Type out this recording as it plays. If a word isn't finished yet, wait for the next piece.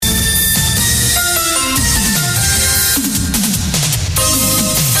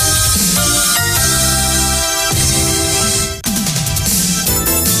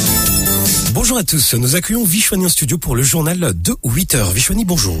Bonjour à tous, nous accueillons Vishwani en studio pour le journal de 8h. Vishwani,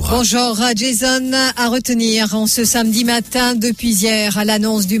 bonjour. Bonjour Jason, à retenir en ce samedi matin depuis hier,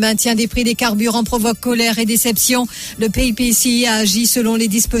 l'annonce du maintien des prix des carburants provoque colère et déception. Le PIPC a agi selon les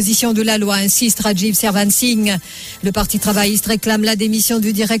dispositions de la loi, insiste Rajiv Servan-Singh. Le Parti travailliste réclame la démission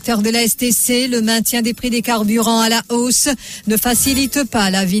du directeur de la STC. Le maintien des prix des carburants à la hausse ne facilite pas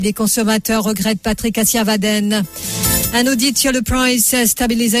la vie des consommateurs, regrette Patrick Assiavaden. Un audit sur le Price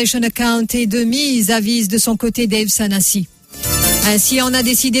Stabilization Account est de mise, avise de son côté Dave Sanassi. Ainsi en a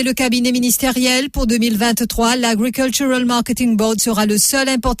décidé le cabinet ministériel. Pour 2023, l'Agricultural Marketing Board sera le seul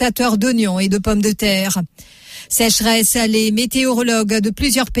importateur d'oignons et de pommes de terre. Sécheresse, les météorologues de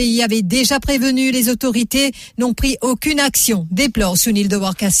plusieurs pays avaient déjà prévenu, les autorités n'ont pris aucune action, déplore Sunil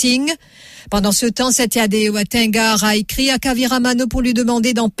Dewarka Singh. Pendant ce temps, Satyadeo Tengar a écrit à Kaviramano pour lui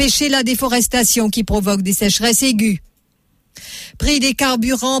demander d'empêcher la déforestation qui provoque des sécheresses aiguës. Prix des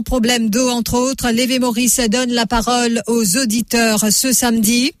carburants, problème d'eau entre autres. Lévé Maurice donne la parole aux auditeurs ce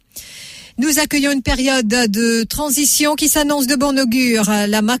samedi. Nous accueillons une période de transition qui s'annonce de bon augure.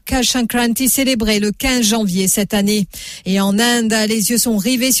 La Makar Sankranti célébrée le 15 janvier cette année. Et en Inde, les yeux sont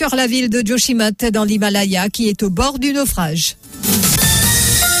rivés sur la ville de Joshimat dans l'Himalaya qui est au bord du naufrage.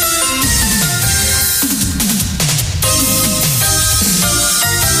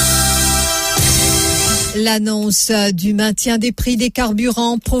 L'annonce du maintien des prix des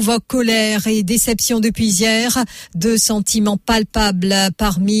carburants provoque colère et déception depuis hier. Deux sentiments palpables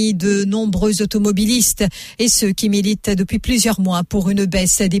parmi de nombreux automobilistes et ceux qui militent depuis plusieurs mois pour une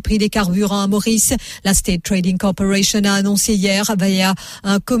baisse des prix des carburants à Maurice. La State Trading Corporation a annoncé hier via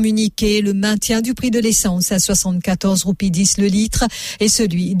un communiqué le maintien du prix de l'essence à 74 roupies 10 le litre et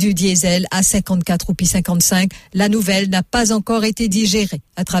celui du diesel à 54 roupies 55. La nouvelle n'a pas encore été digérée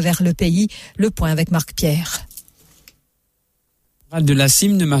à travers le pays. Le point avec Marc Pierre. De la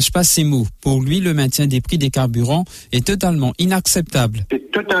CIM ne mâche pas ses mots. Pour lui, le maintien des prix des carburants est totalement inacceptable.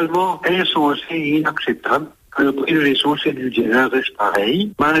 C'est totalement insensé et inacceptable que le prix de l'essence et du diesel reste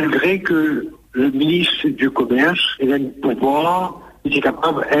pareil, malgré que le ministre du Commerce ait le pouvoir, il est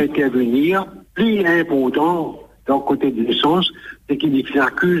capable d'intervenir. Plus important, d'un côté de l'essence, c'est qu'il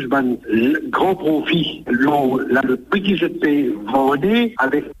accuse le grand profit. Le prix qui se paye vendé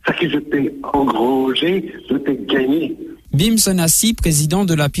avec ce qui se paye engrangé, se paye gagné. Bim Sonassi, président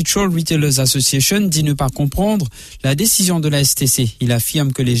de la Petrol Retailers Association, dit ne pas comprendre la décision de la STC. Il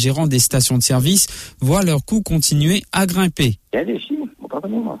affirme que les gérants des stations de service voient leurs coûts continuer à grimper. Il y a des chiffres, pas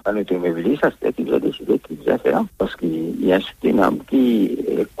vraiment. L'automobiliste, ça c'est qu'il a décidé qu'il devait faire. Parce qu'il y a un certain nombre qui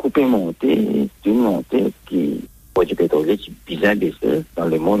est coupé monté, d'une montée qui produit pétrolier qui bizarre baissé dans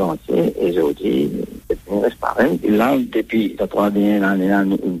le monde entier. Et aujourd'hui, c'est reste pareil. Et là, depuis la 3e année,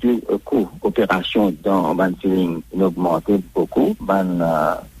 le coût d'opération dans Ban Feeling a augmenté beaucoup.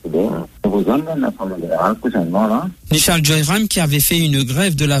 Nishal Jairam, qui avait fait une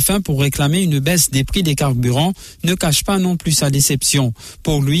grève de la faim pour réclamer une baisse des prix des carburants, ne cache pas non plus sa déception.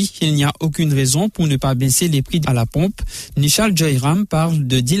 Pour lui, il n'y a aucune raison pour ne pas baisser les prix à la pompe. Nishal Jairam parle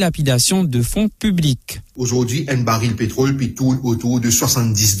de dilapidation de fonds publics. Aujourd'hui, un baril de pétrole puis tourne autour de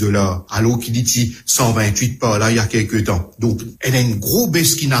 $70, alors qu'il était 128 par là il y a quelques temps. Donc, elle a une grosse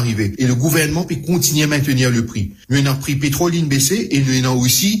baisse qui n'arrivait. Et le gouvernement peut continuer à maintenir le prix. Nous avons prix pétrole in baissé et nous avons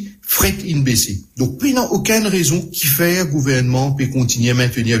aussi fret in baissé. Donc, il n'y a aucune raison qui fait le gouvernement peut continuer à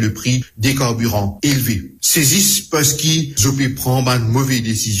maintenir le prix des carburants élevé. Saisissent parce qu'ils peuvent prendre une mauvaise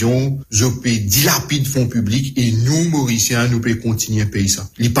décision, ils peuvent dilapider fonds publics et nous, Mauriciens, nous pouvons continuer à payer ça.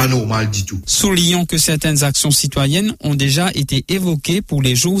 Ce n'est pas normal du tout. Soulignons que certaines actions citoyennes ont déjà été évoquées pour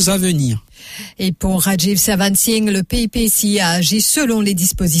les jours à venir. Et pour Rajiv Servan-Singh, le PIPC a agi selon les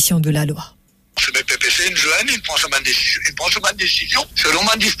dispositions de la loi. Le PPC, il prend sa décision selon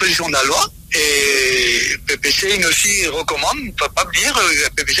ma disposition de la loi. Et PPC aussi recommande, on ne peut pas dire,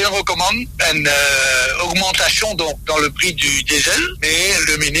 PPC recommande une augmentation donc dans le prix du diesel, mais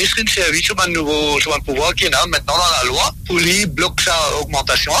le ministre il s'est sur un nouveau pouvoir qui est là maintenant dans la loi pour lui bloquer sa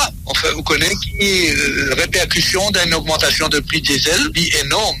augmentation là. Enfin, vous connaissez qui la répercussion d'une augmentation de prix diesel est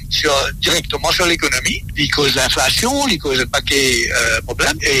énorme directement sur l'économie, il cause l'inflation, il cause un paquet de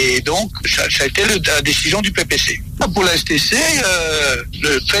problèmes, et donc ça a été la décision du PPC. Pour la STC,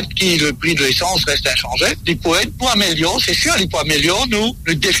 le fait que le prix de l'essence reste inchangé, il pourrait être pour améliorer, c'est sûr, il pourrait améliorer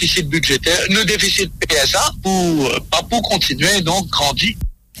le déficit budgétaire, le déficit PSA, pas pour continuer donc grandir.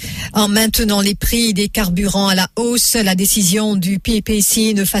 En maintenant les prix des carburants à la hausse, la décision du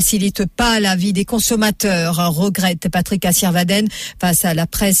PPC ne facilite pas la vie des consommateurs, regrette Patrick Assierwaden face à la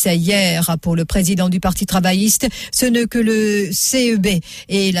presse hier. Pour le président du Parti travailliste, ce n'est que le CEB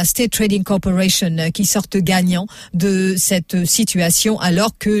et la State Trading Corporation qui sortent gagnants de cette situation,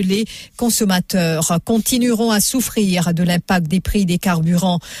 alors que les consommateurs continueront à souffrir de l'impact des prix des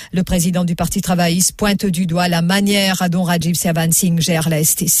carburants. Le président du Parti travailliste pointe du doigt la manière dont Rajiv Servan-Singh gère la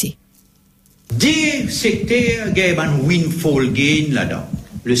STC. Des secteurs qui ont un windfall gain là-dedans.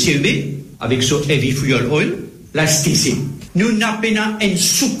 Le CEB, avec son heavy fuel oil, la STC. Nous n'avons pas une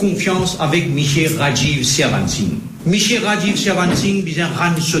sous-confiance avec M. Rajiv Servan-Singh. M. Rajiv Servan-Singh vient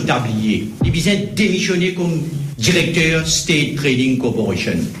rendre ce tablier. Il vient démissionner comme directeur State Trading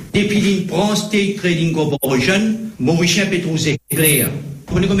Corporation. Depuis qu'il prend State Trading Corporation, Mauricien peut trouver clair.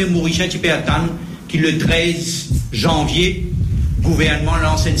 Vous connaissez combien Mauricien tu peux attendre qu'il le 13 janvier, le gouvernement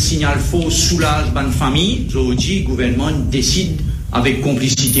lance un signal faux, soulage dans la famille. Aujourd'hui, le gouvernement décide, avec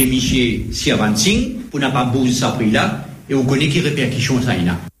complicité M. Servan-Singh, pour ne pas bouger ce prix-là, et vous connaissez quelles répercussions ça a.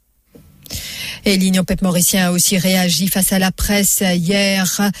 Et l'Union PEP mauricien a aussi réagi face à la presse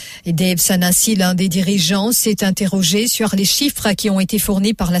hier. Et Dave Sanassi, l'un des dirigeants, s'est interrogé sur les chiffres qui ont été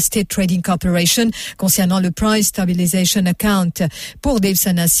fournis par la State Trading Corporation concernant le Price Stabilization Account. Pour Dave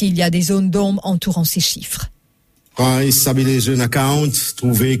Sanassi, il y a des zones d'ombre entourant ces chiffres. Price Stabilization Account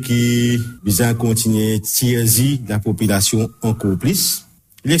trouvait qu'il visait continuer à tirer la population encore plus.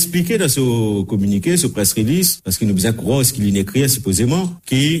 Il expliquait dans ce communiqué, ce press release, parce qu'il nous faisait croire ce qu'il écrit supposément,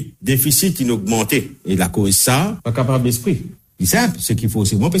 que le déficit il augmentait. Et la cause ça, pas capable d'esprit. C'est simple, ce qu'il faut,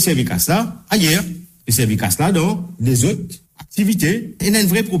 c'est bon, peut servir à cela ailleurs, peut servir à cela dans les autres activités. Il y a un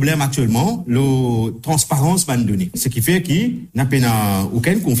vrai problème actuellement, la transparence va nous donner. Ce qui fait qu'il n'a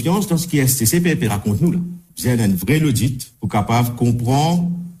aucune confiance dans ce qui est STCP, raconte-nous là. Il y a un vrai audit pour capable comprendre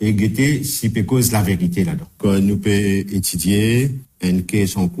et guetter si peut cause la vérité là-dedans. Que nous peut étudier un cas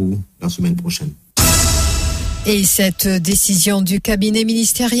en cours la semaine prochaine. Et cette décision du cabinet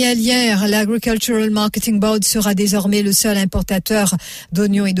ministériel hier, l'Agricultural Marketing Board sera désormais le seul importateur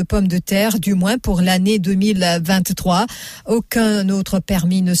d'oignons et de pommes de terre, du moins pour l'année 2023. Aucun autre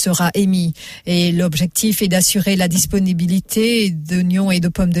permis ne sera émis. Et l'objectif est d'assurer la disponibilité d'oignons et de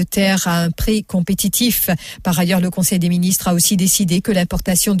pommes de terre à un prix compétitif. Par ailleurs, le Conseil des ministres a aussi décidé que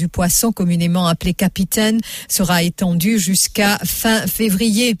l'importation du poisson, communément appelé capitaine, sera étendue jusqu'à fin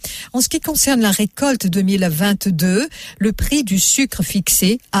février. En ce qui concerne la récolte 2022, le prix du sucre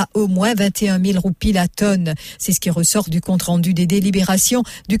fixé à au moins 21 000 roupies la tonne. C'est ce qui ressort du compte-rendu des délibérations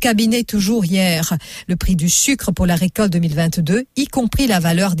du cabinet toujours hier. Le prix du sucre pour la récolte 2022, y compris la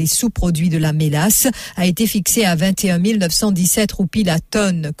valeur des sous-produits de la mélasse, a été fixé à 21 917 roupies la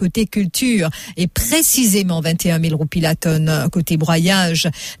tonne côté culture et précisément 21 000 roupies la tonne côté broyage.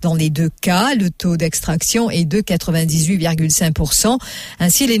 Dans les deux cas, le taux d'extraction est de 98,5%.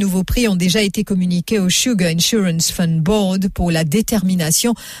 Ainsi, les nouveaux prix ont déjà été communiqués au Sugar Insurance Fund Board pour la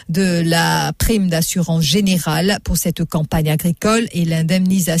détermination de la prime d'assurance générale pour cette campagne agricole et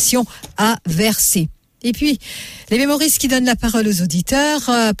l'indemnisation à verser. Et puis, les mémoristes qui donnent la parole aux auditeurs,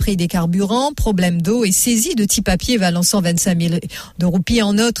 prix des carburants, problème d'eau et saisie de petits papiers valant 125 000 de roupies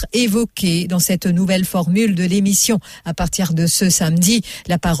en notes évoqués dans cette nouvelle formule de l'émission. À partir de ce samedi,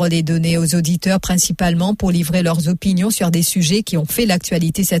 la parole est donnée aux auditeurs principalement pour livrer leurs opinions sur des sujets qui ont fait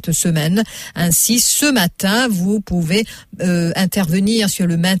l'actualité cette semaine. Ainsi, ce matin, vous pouvez intervenir sur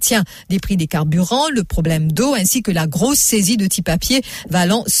le maintien des prix des carburants, le problème d'eau ainsi que la grosse saisie de petits papiers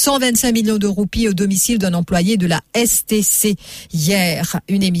valant 125 millions de roupies au domicile d'un employé de la STC. Hier,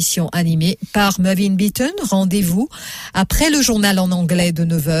 une émission animée par Mervyn Beaton. Rendez-vous après le journal en anglais de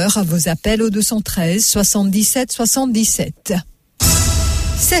 9h. Vos appels au 213 77 77.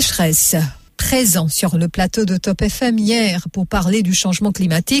 Sécheresse. Présent sur le plateau de Top FM hier pour parler du changement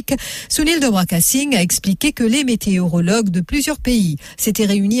climatique, Sunil Dewaka-Singh a expliqué que les météorologues de plusieurs pays s'étaient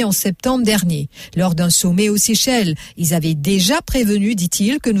réunis en septembre dernier. Lors d'un sommet aux Seychelles, ils avaient déjà prévenu,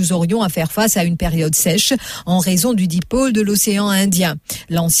 dit-il, que nous aurions à faire face à une période sèche en raison du dipôle de l'océan Indien.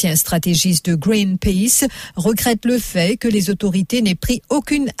 L'ancien stratégiste de Greenpeace regrette le fait que les autorités n'aient pris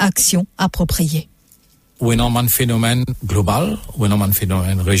aucune action appropriée. On a un phénomène global, on a un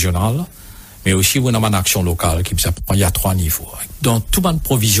phénomène régional, mais aussi on a une action locale qui il y a 3 niveaux. Dans toute une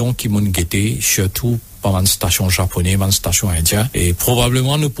provision qui m'ont guetté, surtout par une station japonaise, une station indienne. Et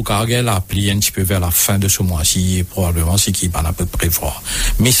probablement, nous pourrons l'appeler un petit peu vers la fin de ce mois-ci, et probablement, c'est qu'il va à peu près voir.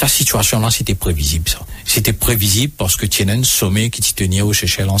 Mais sa situation-là, c'était prévisible, ça. C'était prévisible parce que tu as un sommet qui t'y tenait au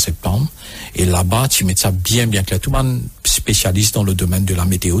Seychelles en septembre. Et là-bas, tu mets ça bien clair. Tout le monde spécialiste dans le domaine de la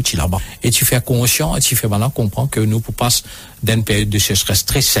météo, tu es là-bas. Et tu fais conscient, et tu fais maintenant comprendre que nous, pour passer d'une période de sécheresse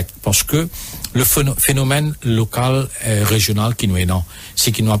très sec, parce que le phénomène local et régional qui nous est dans,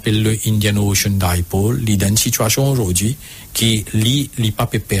 c'est qu'il nous appelle le Indian Ocean Dipole. Il y a une situation aujourd'hui qui lui pas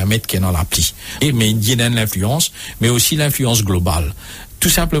peut permettre qu'il y ait dans la pluie. Mais il y a une influence, mais aussi l'influence globale. Tout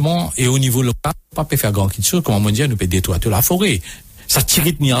simplement, et au niveau local, pas peut faire grand chose, comme on dit, nous peut détruire toute la forêt. Ça tire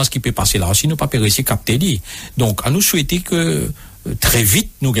de nuances qui peut passer là aussi, nous pas peut réussir à capter lui. Donc, à nous souhaiter que très vite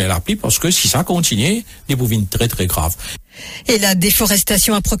nous gagnons la pluie, parce que si ça continue, des bovines très très graves. Et la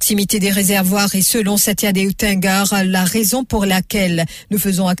déforestation à proximité des réservoirs est, selon Satya Deotengar, la raison pour laquelle nous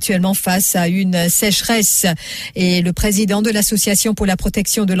faisons actuellement face à une sécheresse. Et le président de l'Association pour la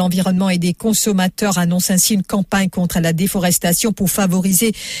protection de l'environnement et des consommateurs annonce ainsi une campagne contre la déforestation pour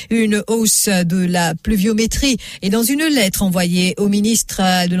favoriser une hausse de la pluviométrie. Et dans une lettre envoyée au ministre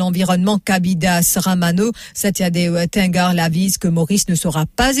de l'Environnement, Kabidas Ramano, Satya Deotengar l'avise que Maurice ne sera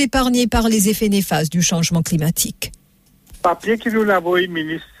pas épargné par les effets néfastes du changement climatique. Papier que nous avons eu,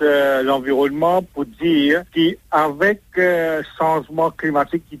 ministre de l'Environnement, pour dire qu'avec changement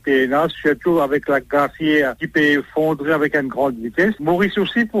climatique qui peut là, surtout avec la glacière qui peut effondrer avec une grande vitesse, Maurice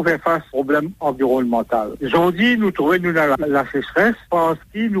aussi pour faire face au problème environnemental. Aujourd'hui, nous trouvons la sécheresse parce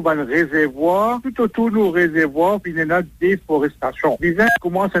qu'il nous va un réservoir, tout autour de nos réservoirs, puis il y a une déforestation. L'hiver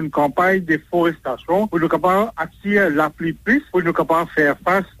commence une campagne de déforestation pour nous capables attirer la pluie plus, pour nous capables faire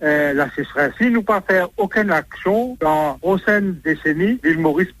face à la sécheresse. Si nous pas faire aucune action dans prochaine décennie, l'île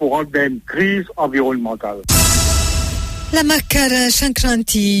Maurice pourra être une crise environnementale. La Makar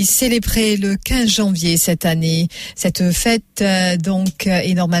Sankranti, célébrée le 15 janvier cette année. Cette fête,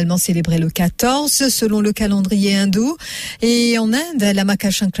 est normalement célébrée le 14, selon le calendrier hindou. Et en Inde, la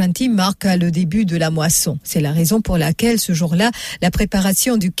Makar Sankranti marque le début de la moisson. C'est la raison pour laquelle, ce jour-là, la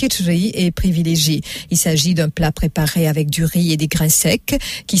préparation du khichdi est privilégiée. Il s'agit d'un plat préparé avec du riz et des grains secs,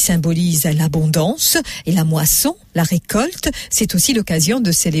 qui symbolise l'abondance et la moisson, la récolte. C'est aussi l'occasion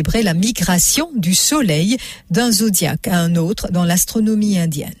de célébrer la migration du soleil d'un zodiaque à un autre dans l'astronomie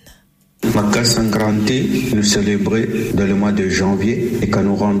indienne. Makar Sankranti, nous célébrons dans le mois de janvier et quand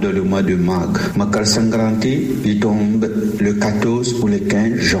nous rentrons dans le mois de Magh. Makar Sankranti, il tombe le 14 ou le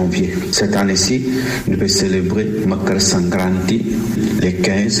 15 janvier. Cette année-ci, nous pouvons célébrer Makar Sankranti le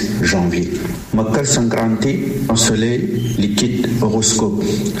 15 janvier. Makar Sankranti, un soleil liquide horoscope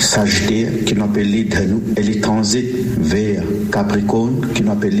Sagittaire qui nous appelle Dhanu et les transits vers Capricorne qui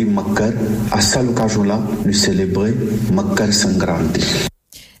nous appelle Makar. À cette occasion-là, nous célébrons Makar Sankranti.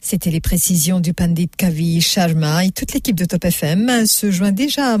 C'était les précisions du Pandit Kavi Sharma et toute l'équipe de Top FM se joint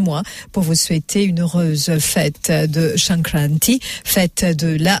déjà à moi pour vous souhaiter une heureuse fête de Sankranti, fête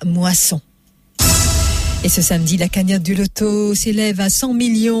de la moisson. Et ce samedi, la cagnotte du loto s'élève à 100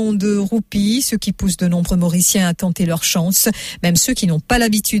 millions de roupies, ce qui pousse de nombreux Mauriciens à tenter leur chance, même ceux qui n'ont pas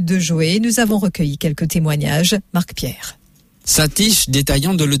l'habitude de jouer. Nous avons recueilli quelques témoignages. Marc Pierre. Satish,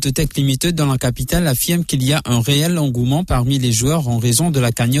 détaillant de l'Autotech Limited dans la capitale, affirme qu'il y a un réel engouement parmi les joueurs en raison de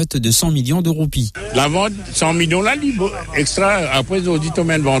la cagnotte de 100 millions de roupies. La vente 100 millions là, extra, après aujourd'hui, on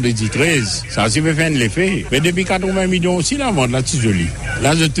mène vendredi 13. Ça, c'est fait l'effet. Mais depuis 80 millions aussi, la vente là, c'est joli.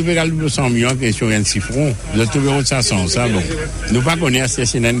 Là, je trouve également 100 millions qui est sur un chiffron. Je trouve ça sans ça, bon. Nous pas connaître si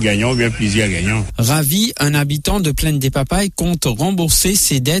c'est un gagnant ou bien plusieurs gagnants. Ravi, un habitant de Plaine des Papayes compte rembourser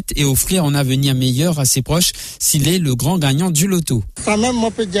ses dettes et offrir un avenir meilleur à ses proches s'il est le grand gagnant du loto. Ça même,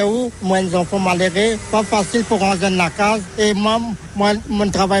 moi, peux dire où, moi, les enfants malheureux, pas facile pour rentrer dans la case. Et moi, mon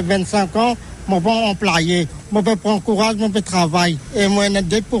travail 25 ans, mon bon employé. Moi, je prends courage, moi, je travaille. Et moi,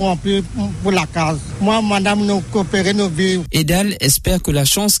 je suis pour remplir pour la case. Moi, madame, nous coopérer, nous vivre. Edal espère que la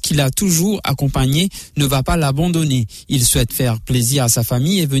chance qu'il a toujours accompagnée ne va pas l'abandonner. Il souhaite faire plaisir à sa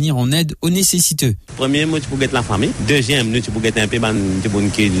famille et venir en aide aux nécessiteux. Premier, nous, pour la famille. Deuxième, nous, pour un peu de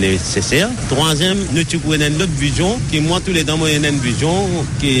qui est nécessaire. Troisième, nous, pour une autre vision, qui moi, tous les temps, moi, une vision,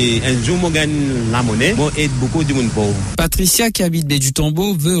 qui un jour, moi, gagne la monnaie, moi, aide beaucoup de monde pauvre. Patricia, qui habite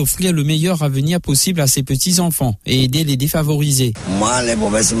Bédutombo, veut offrir le meilleur avenir possible à ses petits enfants et aider les défavorisés. Moi, les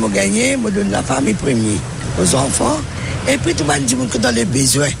mauvais sont gagnés, je donne la famille première aux enfants. Et puis, tout le monde dit que dans les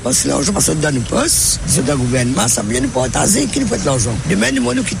besoins. Parce que l'argent, parce que dans le poste, dans le gouvernement, ça vient de partager qui nous fait l'argent. Demain,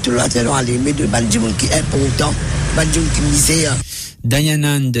 nous quittons tout l'intérieur, mais de gens qui est important, de gens qui misèrent.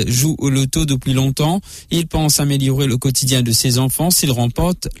 Dayanand joue au loto depuis longtemps. Il pense améliorer le quotidien de ses enfants s'il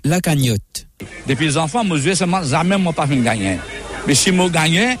remporte la cagnotte. Depuis les enfants, moi, je veux seulement, jamais, moi, pas fait gagner. Mais si moi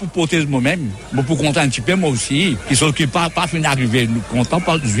gagnais, pour protéger moi-même, pour compter un petit peu moi aussi, qui sont qui pas fin d'arriver, nous comptons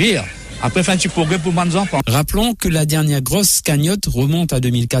pas le juillet. Après, faire un petit progrès pour mes enfants. Rappelons que la dernière grosse cagnotte remonte à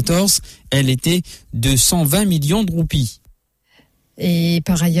 2014. Elle était de 120 millions de roupies. Et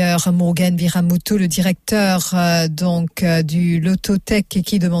par ailleurs, Morgan Viramuto, le directeur du Lototech,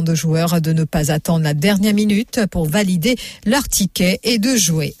 qui demande aux joueurs de ne pas attendre la dernière minute pour valider leur ticket et de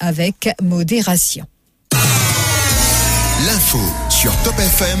jouer avec modération. L'info sur Top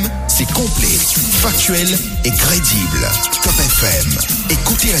FM, c'est complet, factuel et crédible. Top FM,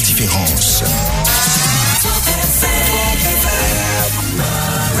 écoutez la différence.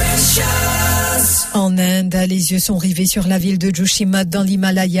 En Inde, les yeux sont rivés sur la ville de Joshimath dans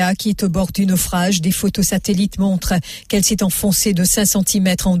l'Himalaya qui est au bord du naufrage. Des photos satellites montrent qu'elle s'est enfoncée de 5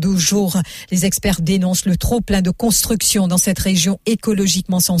 cm en 12 jours. Les experts dénoncent le trop-plein de construction dans cette région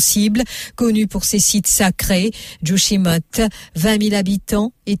écologiquement sensible, connue pour ses sites sacrés. Joshimath, 20 000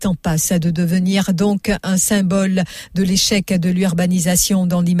 habitants, est en passe de devenir donc un symbole de l'échec de l'urbanisation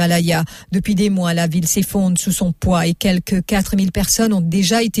dans l'Himalaya. Depuis des mois, la ville s'effondre sous son poids et quelques 4 000 personnes ont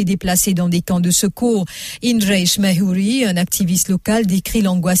déjà été déplacées dans des camps de secours. Indresh Mahuri, un activiste local, décrit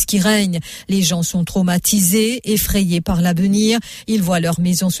l'angoisse qui règne. Les gens sont traumatisés, effrayés par l'avenir. Ils voient leur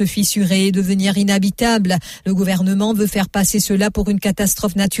maison se fissurer et devenir inhabitable. Le gouvernement veut faire passer cela pour une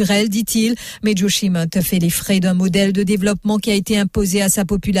catastrophe naturelle, dit-il, mais Joshimath fait les frais d'un modèle de développement qui a été imposé à sa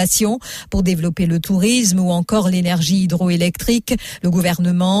population pour développer le tourisme ou encore l'énergie hydroélectrique. Le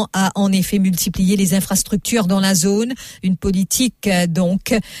gouvernement a en effet multiplié les infrastructures dans la zone, une politique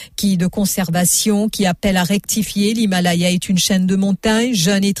donc de conservation qui appelle à rectifier. L'Himalaya est une chaîne de montagnes,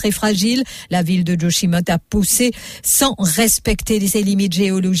 jeune et très fragile. La ville de Joshimath a poussé sans respecter ses limites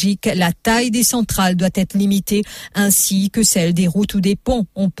géologiques. La taille des centrales doit être limitée, ainsi que celle des routes ou des ponts.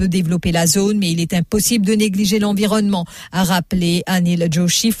 On peut développer la zone, mais il est impossible de négliger l'environnement, a rappelé Anil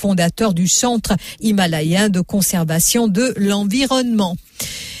Joshi, fondateur du Centre himalayen de conservation de l'environnement.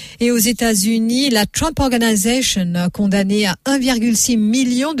 Et aux États-Unis, la Trump Organization condamnée à 1,6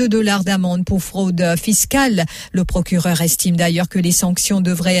 million de dollars d'amende pour fraude fiscale. Le procureur estime d'ailleurs que les sanctions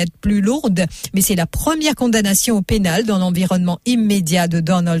devraient être plus lourdes, mais c'est la première condamnation au pénal dans l'environnement immédiat de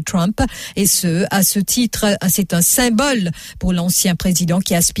Donald Trump. Et à ce titre, c'est un symbole pour l'ancien président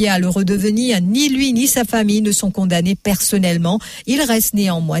qui aspire à le redevenir. Ni lui ni sa famille ne sont condamnés personnellement. Il reste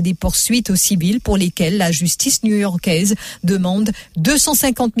néanmoins des poursuites aux civils pour lesquelles la justice new-yorkaise demande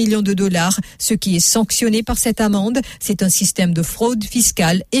 250 millions de dollars, ce qui est sanctionné par cette amende. C'est un système de fraude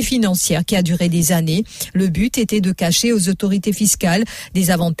fiscale et financière qui a duré des années. Le but était de cacher aux autorités fiscales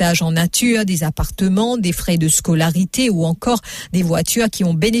des avantages en nature, des appartements, des frais de scolarité ou encore des voitures qui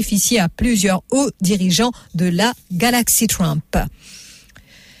ont bénéficié à plusieurs hauts dirigeants de la galaxie Trump.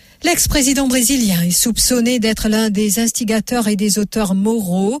 L'ex-président brésilien est soupçonné d'être l'un des instigateurs et des auteurs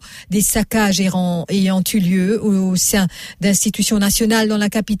moraux des saccages ayant eu lieu au sein d'institutions nationales dans la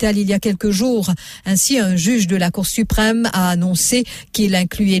capitale il y a quelques jours. Ainsi, un juge de la Cour suprême a annoncé qu'il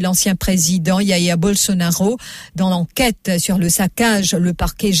incluait l'ancien président Jair Bolsonaro dans l'enquête sur le saccage. Le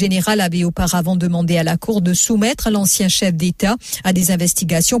parquet général avait auparavant demandé à la Cour de soumettre l'ancien chef d'État à des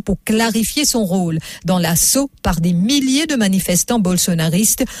investigations pour clarifier son rôle dans l'assaut par des milliers de manifestants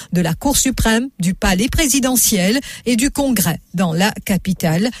bolsonaristes de la Cour suprême, du palais présidentiel et du Congrès dans la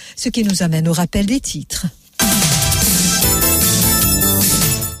capitale, ce qui nous amène au rappel des titres.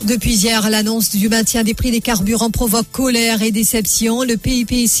 Depuis hier, l'annonce du maintien des prix des carburants provoque colère et déception. Le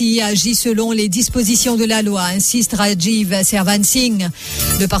PIPC agit selon les dispositions de la loi, insiste Rajiv Servan-Singh.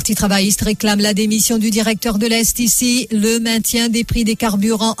 Le Parti travailliste réclame la démission du directeur de l'STC. Le maintien des prix des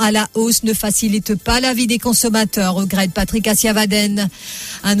carburants à la hausse ne facilite pas la vie des consommateurs, regrette Patrick Assiavaden.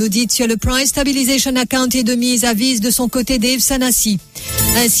 Un audit sur le Price Stabilization Account est de mise à vis de son côté Dave Sanassi.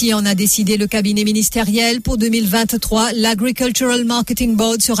 Ainsi en a décidé le cabinet ministériel. Pour 2023, l'Agricultural Marketing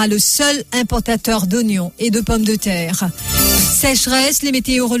Board sera le seul importateur d'oignons et de pommes de terre. Sécheresse, les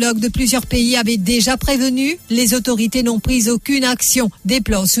météorologues de plusieurs pays avaient déjà prévenu. Les autorités n'ont pris aucune action,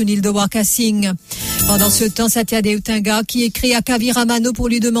 déplore Sunil de Wakasing. Pendant ce temps, Satya Deutunga qui écrit à Kaviramano pour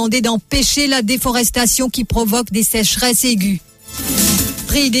lui demander d'empêcher la déforestation qui provoque des sécheresses aiguës.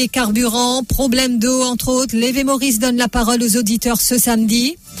 Prix des carburants, problème d'eau entre autres. Lévé Maurice donne la parole aux auditeurs ce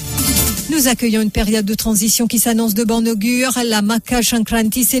samedi. Nous accueillons une période de transition qui s'annonce de bon augure. La Makar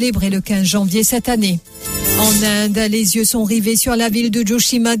Sankranti célébrée le 15 janvier cette année. En Inde, les yeux sont rivés sur la ville de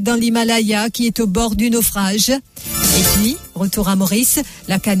Joshimath dans l'Himalaya qui est au bord du naufrage. Et puis, retour à Maurice,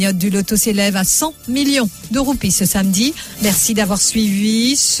 la cagnotte du loto s'élève à 100 millions de roupies ce samedi. Merci d'avoir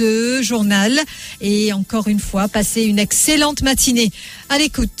suivi ce journal et encore une fois, passez une excellente matinée à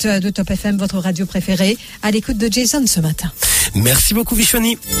l'écoute de Top FM, votre radio préférée, à l'écoute de Jason ce matin. Merci beaucoup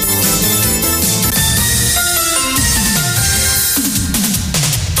Vishwani.